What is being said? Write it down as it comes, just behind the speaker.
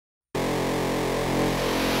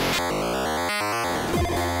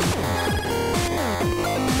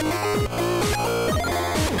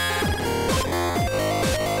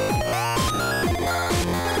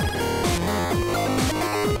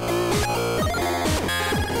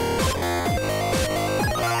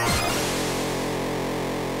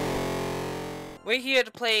We're here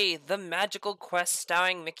to play The Magical Quest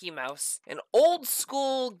starring Mickey Mouse, an old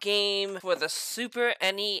school game for the Super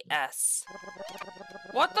NES.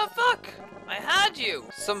 What the fuck? I had you!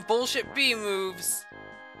 Some bullshit bee moves.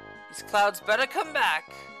 These clouds better come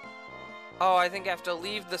back. Oh, I think I have to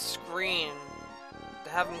leave the screen to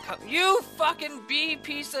have them come. You fucking bee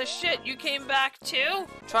piece of shit! You came back too?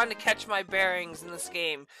 Trying to catch my bearings in this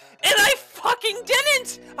game. And I fucking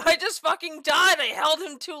didn't! I just fucking died! I held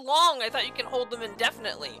him too long! I thought you can hold them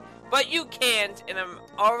indefinitely. But you can't, and I'm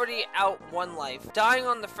already out one life. Dying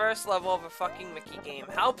on the first level of a fucking Mickey game.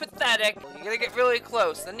 How pathetic. You gotta get really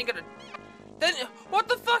close, then you gotta... Then, what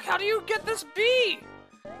the fuck? How do you get this bee?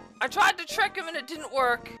 I tried to trick him and it didn't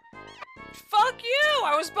work. Fuck you!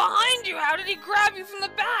 I was behind you! How did he grab you from the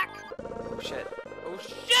back? Oh shit. Oh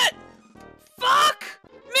shit! Fuck!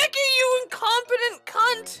 Mickey, you incompetent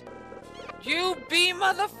cunt! You bee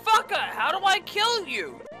motherfucker! How do I kill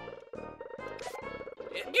you?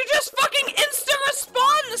 You just fucking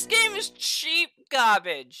insta-respawn! This game is cheap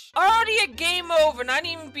garbage. Already a game over and I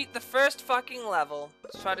didn't even beat the first fucking level.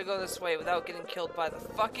 Let's try to go this way without getting killed by the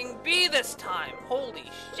fucking bee this time. Holy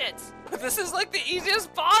shit. This is like the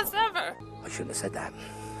easiest boss ever. I shouldn't have said that.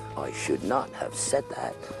 I should not have said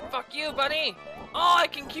that. Fuck you, buddy. Oh, I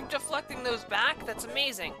can keep deflecting those back? That's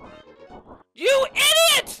amazing. You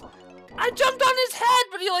idiot! I jumped on his head,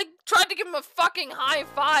 but he like tried to give him a fucking high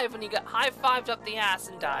five and he got high fived up the ass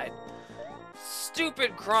and died.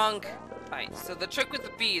 Stupid grunk. Alright, so the trick with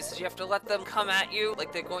the bees is you have to let them come at you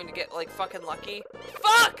like they're going to get like fucking lucky.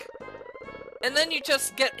 Fuck! And then you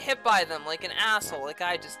just get hit by them like an asshole like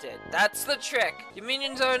I just did. That's the trick. Your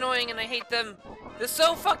minions are annoying and I hate them. They're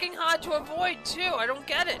so fucking hard to avoid too. I don't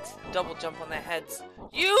get it. Double jump on their heads.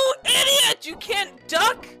 You idiot! You can't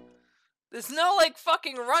duck! There's no like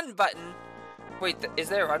fucking run button. Wait, is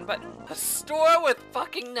there a run button? A store with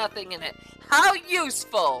fucking nothing in it. How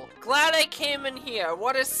useful! Glad I came in here.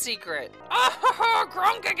 What a secret. Ah,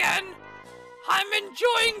 Grunk again! I'm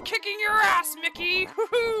enjoying kicking your ass, Mickey!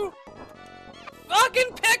 Woohoo!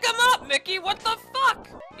 Fucking pick him up, Mickey! What the fuck?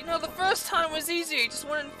 You know, the first time was easier. He just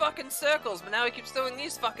went in fucking circles, but now he keeps throwing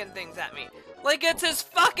these fucking things at me. Like it's his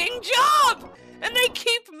fucking job! And they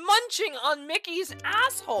keep munching on Mickey's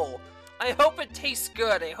asshole. I hope it tastes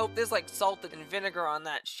good. I hope there's like salt and vinegar on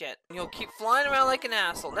that shit. And you'll keep flying around like an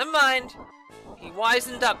asshole. Never mind. He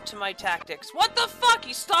wisened up to my tactics. What the fuck?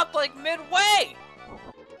 He stopped like midway.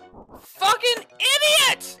 Fucking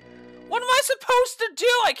idiot! What am I supposed to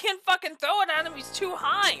do? I can't fucking throw it at him. He's too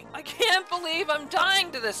high. I can't believe I'm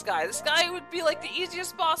dying to this guy. This guy would be like the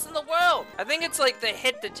easiest boss in the world. I think it's like the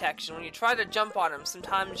hit detection. When you try to jump on him,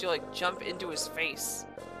 sometimes you like jump into his face.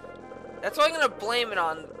 That's why I'm gonna blame it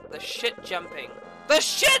on. The shit jumping. The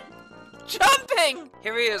shit jumping!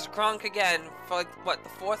 Here he is, Gronk again, for like, what, the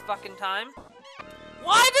fourth fucking time?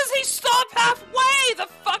 Why does he stop halfway, the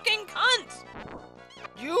fucking cunt?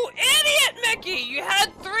 You idiot, Mickey! You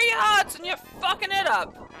had 3 hearts and you're fucking it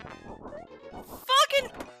up.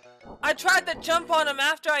 Fucking... I tried to jump on him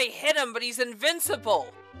after I hit him, but he's invincible.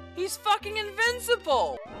 He's fucking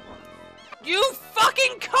invincible. You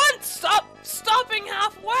fucking cunt! Stop stopping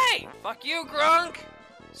halfway! Fuck you, Gronk!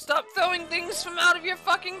 Stop throwing things from out of your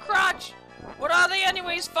fucking crotch! What are they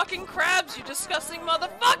anyways, fucking crabs, you disgusting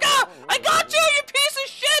motherfucker! I got you, you piece of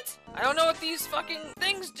shit! I don't know what these fucking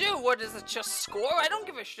things do. What is it, just score? I don't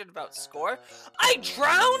give a shit about score. I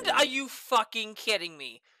drowned? Are you fucking kidding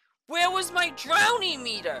me? Where was my drowning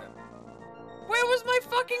meter? Where was my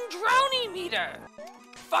fucking drowning meter?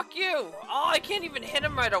 Fuck you! Oh, I can't even hit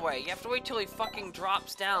him right away. You have to wait till he fucking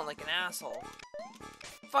drops down like an asshole.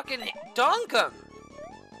 Fucking dunk him!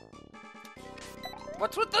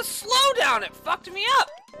 What's with the slowdown? It fucked me up!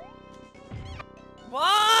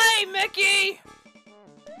 Why, Mickey?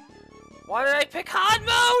 Why did I pick hard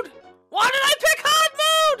mode? Why did I pick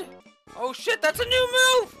hard mode? Oh shit, that's a new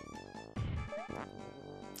move!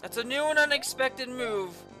 That's a new and unexpected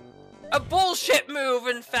move. A bullshit move,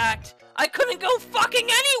 in fact. I couldn't go fucking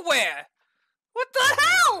anywhere! What the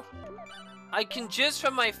hell? I can jizz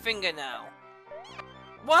from my finger now.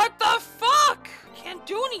 What the fuck? I can't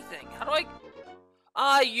do anything. How do I...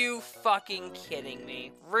 Are you fucking kidding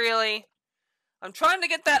me? Really? I'm trying to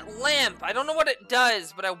get that lamp. I don't know what it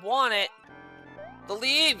does, but I want it. The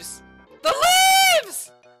leaves. The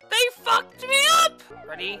leaves! They fucked me up!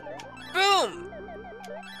 Ready? Boom!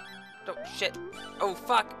 Oh, shit. Oh,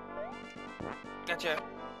 fuck. Gotcha.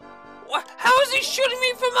 What? How is he shooting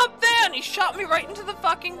me from up there? And he shot me right into the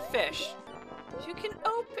fucking fish. You can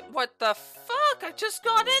open... What the fuck? I just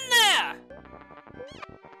got in there!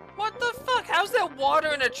 What the fuck? How's there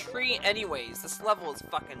water in a tree anyways? This level is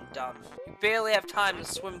fucking dumb. You barely have time to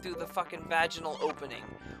swim through the fucking vaginal opening.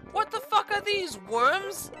 What the fuck are these,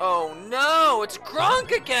 worms? Oh no, it's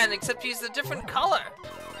Gronk again, except he's a different color.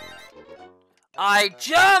 I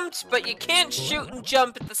jumped, but you can't shoot and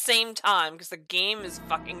jump at the same time because the game is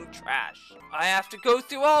fucking trash. I have to go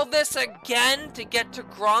through all this again to get to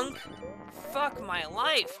Gronk? Fuck my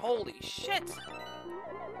life, holy shit.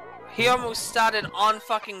 He almost started on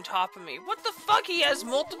fucking top of me. What the fuck? He has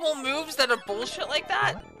multiple moves that are bullshit like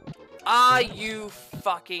that? Are you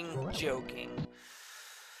fucking joking?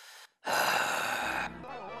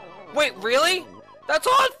 Wait, really? That's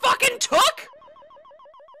all it fucking took?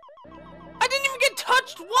 I didn't even get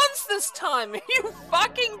touched once this time. Are you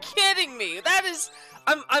fucking kidding me? That is...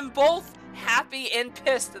 I'm both happy and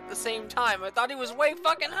pissed at the same time. I thought he was way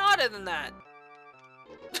fucking harder than that.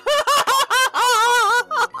 I'm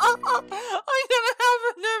gonna have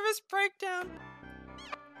a nervous breakdown.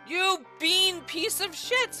 You bean piece of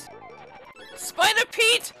shit. Spider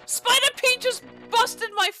Pete! Spider Pete just busted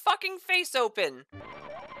my fucking face open.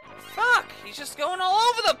 Fuck, he's just going all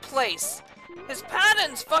over the place. His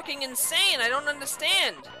pattern's fucking insane. I don't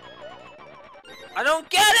understand. I don't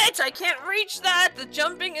get it. I can't reach that. The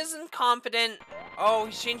jumping is incompetent. Oh,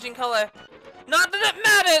 he's changing color. Not that it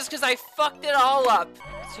matters, because I fucked it all up.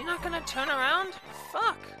 Is he not gonna turn around?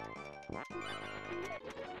 Fuck.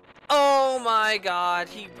 Oh my god.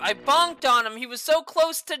 I bonked on him. He was so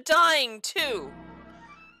close to dying, too.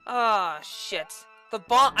 Ah, shit.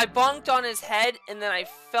 I bonked on his head, and then I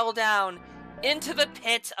fell down into the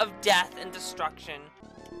pit of death and destruction.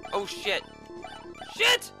 Oh, shit.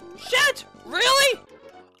 Shit! Shit! Really?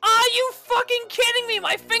 Are you fucking kidding me?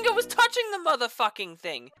 My finger was touching the motherfucking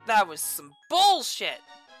thing. That was some bullshit.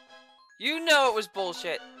 You know it was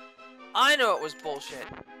bullshit. I know it was bullshit.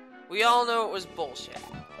 We all know it was bullshit.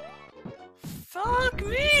 Fuck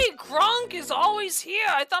me! Gronk is always here.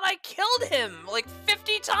 I thought I killed him like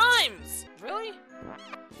 50 times. Really?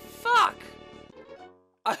 Fuck.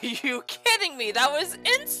 Are you kidding me? That was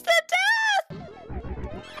insta-death!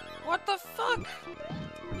 What the fuck?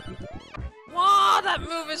 Wow, that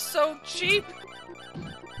move is so cheap.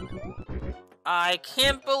 I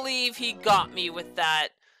can't believe he got me with that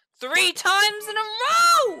 3 times in a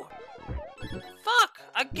row! Fuck,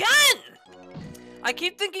 again! I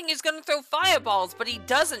keep thinking he's gonna throw fireballs, but he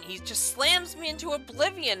doesn't. He just slams me into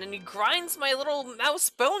oblivion and he grinds my little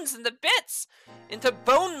mouse bones into bits, into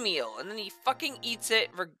bone meal, and then he fucking eats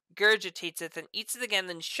it, regurgitates it, then eats it again,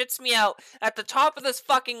 then shits me out at the top of this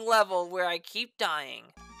fucking level where I keep dying.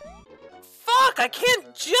 Fuck, I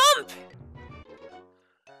can't jump!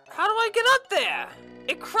 How do I get up there?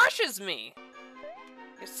 It crushes me.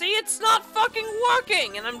 You see, it's not fucking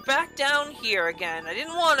working, and I'm back down here again. I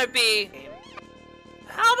didn't want to be.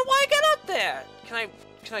 How do I get up there? Can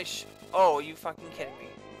I oh, are you fucking kidding me?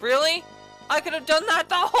 Really? I could have done that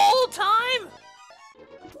the whole time?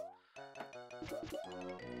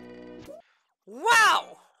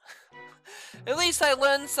 Wow! At least I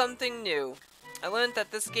learned something new. I learned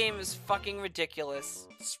that this game is fucking ridiculous.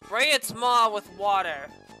 Spray its maw with water.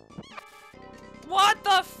 What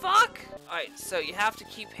the fuck? Alright, so you have to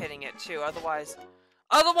keep hitting it too, otherwise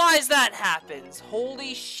that happens.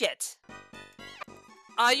 Holy shit.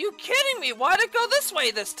 Are you kidding me? Why'd it go this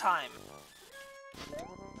way this time?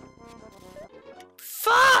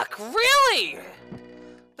 Fuck, really?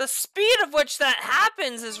 The speed of which that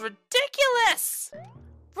happens is ridiculous!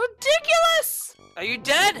 Ridiculous! Are you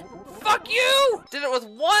dead? Fuck you! Did it with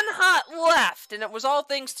 1 heart left, and it was all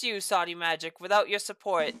thanks to you, Saudi Magic. Without your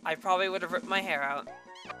support, I probably would have ripped my hair out.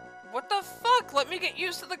 What the fuck? Let me get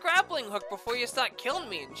used to the grappling hook before you start killing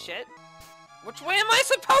me and shit. Which way am I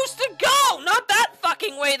supposed to go? Not that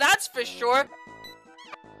fucking way, that's for sure.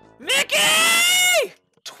 Mickey!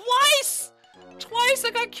 Twice! Twice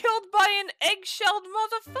I got killed by an egg-shelled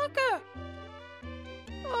motherfucker.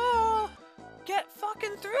 Oh, get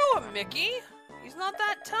fucking through him, Mickey. He's not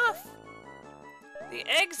that tough. The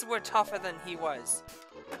eggs were tougher than he was.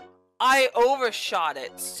 I overshot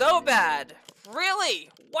it so bad.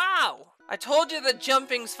 Really? Wow. I told you the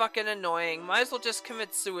jumping's fucking annoying. Might as well just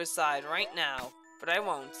commit suicide right now. But I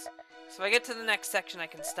won't. So if I get to the next section, I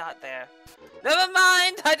can start there. Never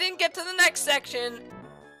mind! I didn't get to the next section!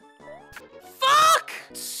 Fuck!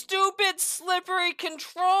 Stupid, slippery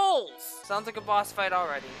controls! Sounds like a boss fight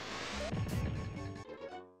already.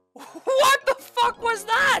 What the fuck was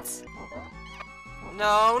that?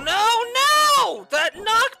 No, no, no! That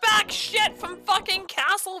knockback shit from fucking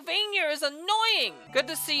Castlevania is annoying! Good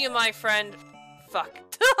to see you, my friend. Fuck.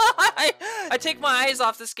 I take my eyes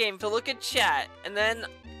off this game to look at chat, and then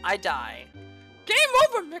I die. Game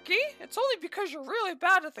over, Mickey! It's only because you're really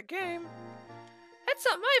bad at the game. That's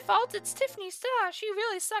not my fault, it's Tiffany Starr. She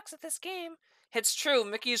really sucks at this game. It's true,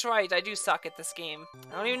 Mickey's right, I do suck at this game.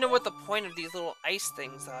 I don't even know what the point of these little ice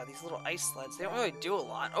things are, these little ice sleds. They don't really do a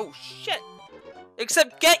lot. Oh shit!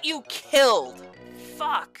 Except get you killed!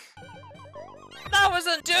 Fuck. That was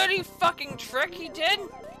a dirty fucking trick he did.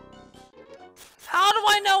 How do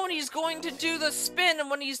I know when he's going to do the spin and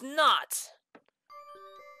when he's not?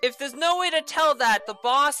 If there's no way to tell that, the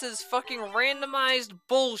boss is fucking randomized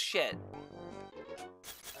bullshit.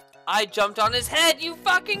 I jumped on his head, you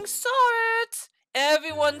fucking saw it!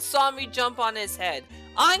 Everyone saw me jump on his head.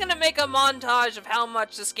 I'm gonna make a montage of how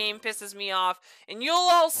much this game pisses me off, and you'll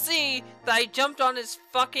all see that I jumped on his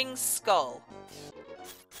fucking skull.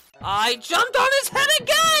 I jumped on his head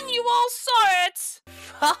again! You all saw it!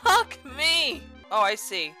 Fuck me! Oh, I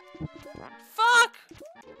see. Fuck!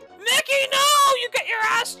 Mickey, no! You get your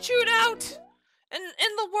ass chewed out!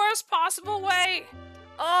 In the worst possible way.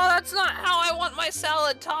 Oh, that's not how I want my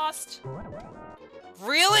salad tossed.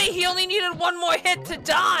 Really? He only needed one more hit to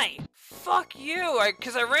die! Fuck you,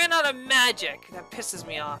 because I ran out of magic. That pisses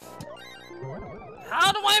me off.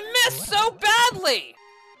 How do I miss so badly?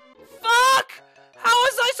 Fuck! How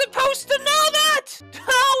was I supposed to know that?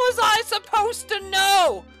 How was I supposed to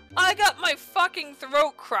know? I got my fucking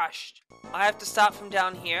throat crushed. I have to stop from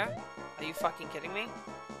down here? Are you fucking kidding me?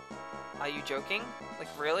 Are you joking? Like,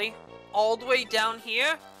 really? All the way down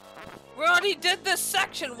here? We already did this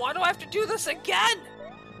section. Why do I have to do this again?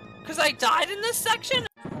 Because I died in this section?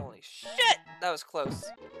 Holy shit. That was close.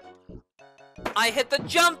 I hit the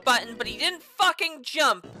jump button, but he didn't fucking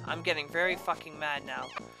jump. I'm getting very fucking mad now.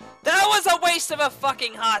 That was a waste of a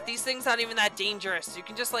fucking heart. These things aren't even that dangerous. You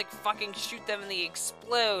can just like fucking shoot them and they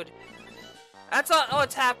explode. That's not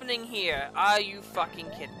what's happening here. Are you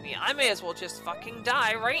fucking kidding me? I may as well just fucking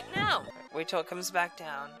die right now. Wait till it comes back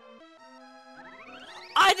down.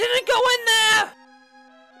 I didn't go in there!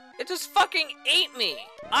 It just fucking ate me.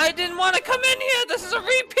 I didn't want to come in here. This is a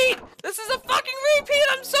repeat. This is a fucking repeat.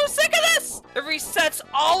 I'm so sick of this. It resets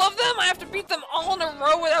all of them. I have to beat them all in a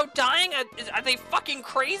row without dying. Are they fucking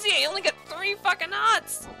crazy? I only get 3 fucking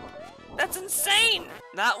hearts. That's insane.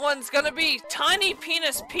 That one's gonna be Tiny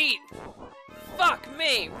Penis Pete. Fuck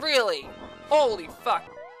me, really? Holy fuck.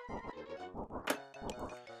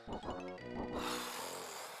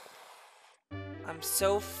 I'm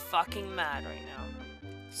so fucking mad right now.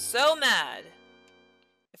 So mad.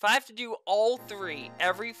 If I have to do all 3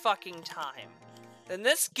 every fucking time, then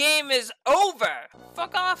this game is over!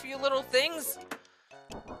 Fuck off, you little things!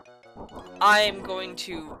 I am going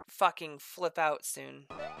to fucking flip out soon.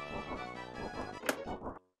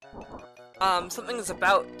 Something's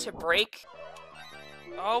about to break.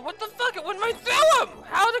 Oh, what the fuck? It went right through him!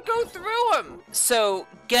 How'd it go through him? So,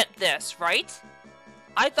 get this, right?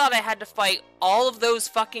 I thought I had to fight all of those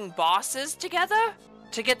fucking bosses together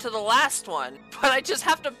to get to the last one, but I just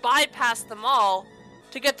have to bypass them all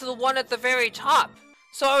to get to the one at the very top.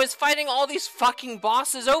 So I was fighting all these fucking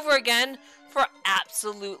bosses over again for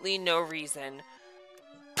absolutely no reason.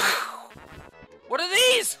 What are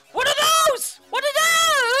these? What are those? What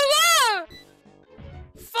are those?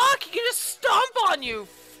 Fuck, he can just stomp on you.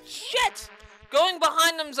 Shit! Going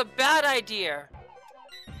behind them's a bad idea.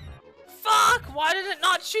 Fuck! Why did it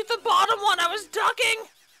not shoot the bottom one? I was ducking!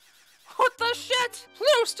 What the shit?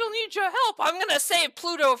 Pluto still needs your help. I'm gonna save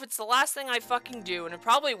Pluto if it's the last thing I fucking do, and it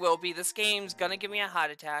probably will be. This game's gonna give me a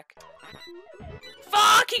heart attack.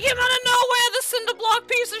 Fuck! He came out of nowhere! The cinder block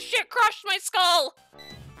piece of shit crushed my skull!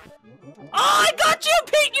 Oh, I got you,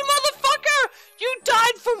 Pete, you motherfucker! You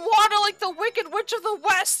died from water like the Wicked Witch of the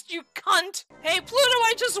West, you cunt! Hey, Pluto,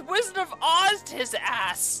 I just Wizard of Oz'd his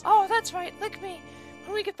ass! Oh, that's right, lick me.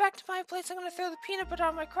 When we get back to my place, I'm gonna throw the peanut butter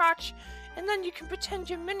on my crotch, and then you can pretend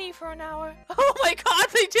you're Minnie for an hour. Oh my god,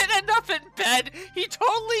 they did end up in bed! He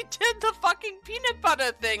totally did the fucking peanut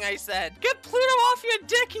butter thing, I said! Get Pluto off your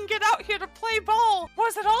dick and get out here to play ball!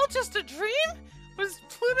 Was it all just a dream? Was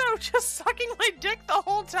Pluto just sucking my dick the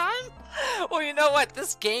whole time? Well, you know what?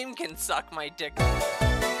 This game can suck my dick.